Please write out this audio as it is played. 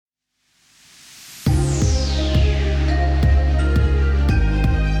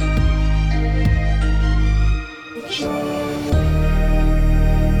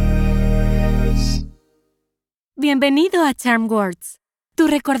Bienvenido a Charm Words, tu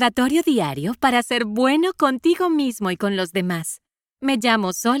recordatorio diario para ser bueno contigo mismo y con los demás. Me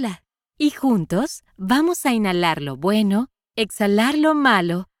llamo Sola y juntos vamos a inhalar lo bueno, exhalar lo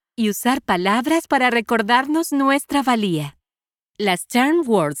malo y usar palabras para recordarnos nuestra valía. Las Charm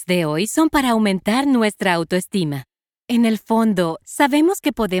Words de hoy son para aumentar nuestra autoestima. En el fondo, sabemos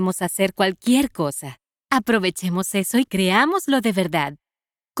que podemos hacer cualquier cosa. Aprovechemos eso y creámoslo de verdad.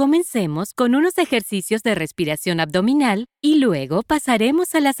 Comencemos con unos ejercicios de respiración abdominal y luego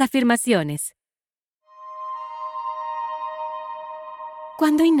pasaremos a las afirmaciones.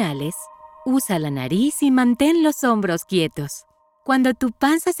 Cuando inhales, usa la nariz y mantén los hombros quietos. Cuando tu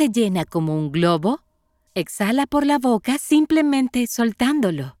panza se llena como un globo, exhala por la boca simplemente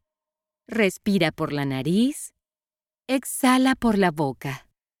soltándolo. Respira por la nariz, exhala por la boca.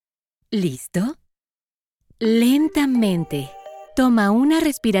 ¿Listo? Lentamente. Toma una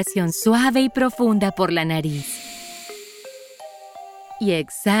respiración suave y profunda por la nariz. Y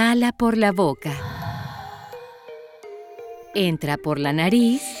exhala por la boca. Entra por la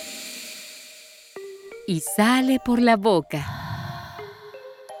nariz. Y sale por la boca.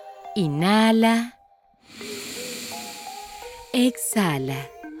 Inhala. Exhala.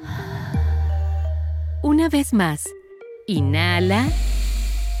 Una vez más. Inhala.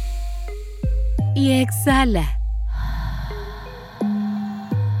 Y exhala.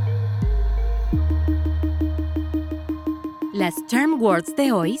 Las Charm Words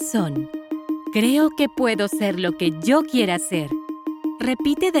de hoy son: creo que puedo ser lo que yo quiera ser.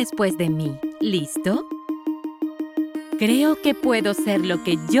 Repite después de mí. ¿Listo? Creo que puedo ser lo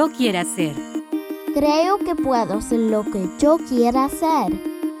que yo quiera ser. Creo que puedo ser lo que yo quiera ser.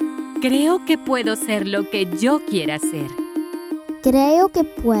 Creo que puedo ser lo que yo quiera ser. Creo que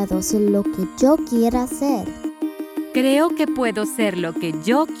puedo ser lo que yo quiera ser. Creo que puedo ser lo que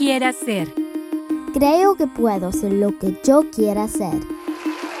yo quiera ser. Creo que puedo ser lo que yo quiera ser.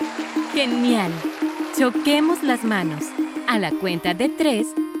 ¡Genial! Choquemos las manos. A la cuenta de 3,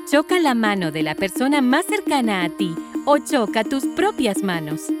 choca la mano de la persona más cercana a ti o choca tus propias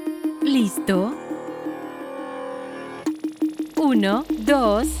manos. ¿Listo? 1,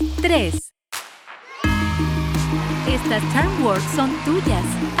 2, 3. Estas Charm Words son tuyas,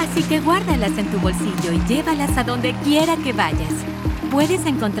 así que guárdalas en tu bolsillo y llévalas a donde quiera que vayas. Puedes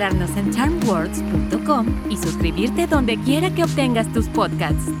encontrarnos en charmwords.com y suscribirte donde quiera que obtengas tus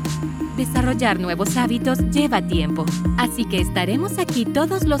podcasts. Desarrollar nuevos hábitos lleva tiempo, así que estaremos aquí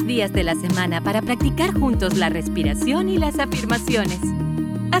todos los días de la semana para practicar juntos la respiración y las afirmaciones.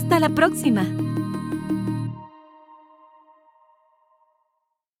 ¡Hasta la próxima!